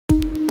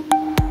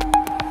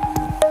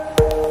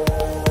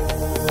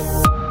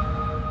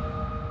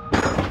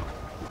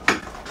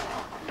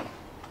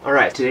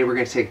Alright, today we're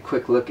going to take a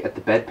quick look at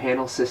the bed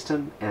panel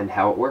system and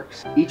how it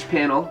works. Each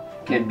panel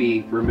can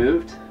be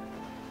removed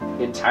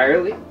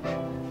entirely.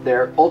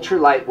 They're ultra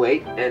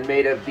lightweight and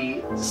made of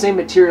the same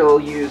material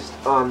used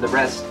on the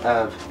rest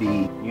of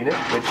the unit,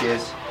 which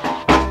is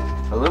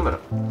aluminum.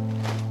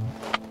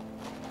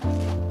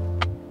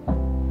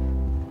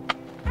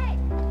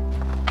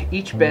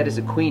 Each bed is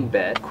a queen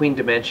bed, queen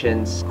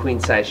dimensions, queen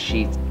size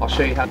sheets. I'll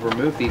show you how to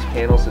remove these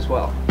panels as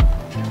well.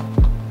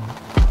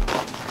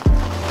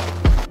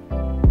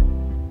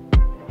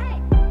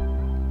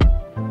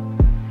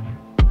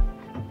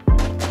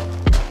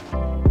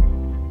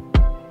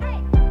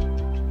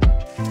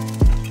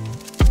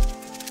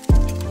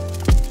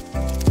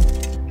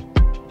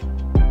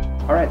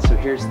 Alright, so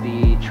here's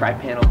the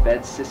tri-panel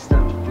bed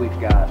system. We've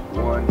got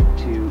 1,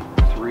 2,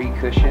 3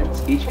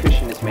 cushions. Each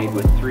cushion is made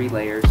with 3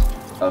 layers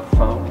of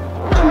foam, 2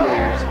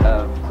 layers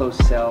of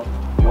closed cell,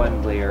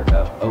 1 layer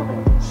of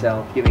open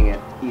cell, giving it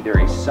either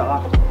a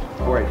soft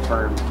or a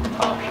firm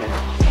option.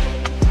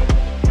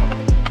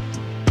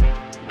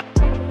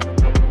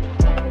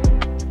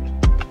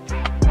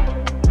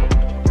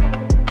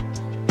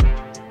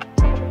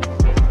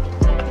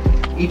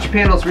 Each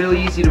panel is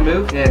really easy to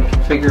move and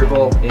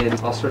configurable in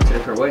all sorts of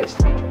different ways.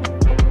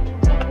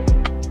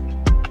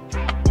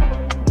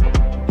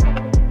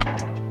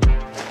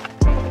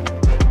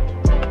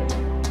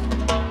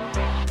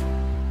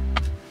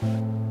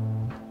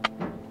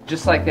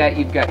 Just like that,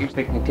 you've got your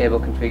picnic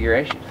table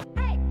configuration.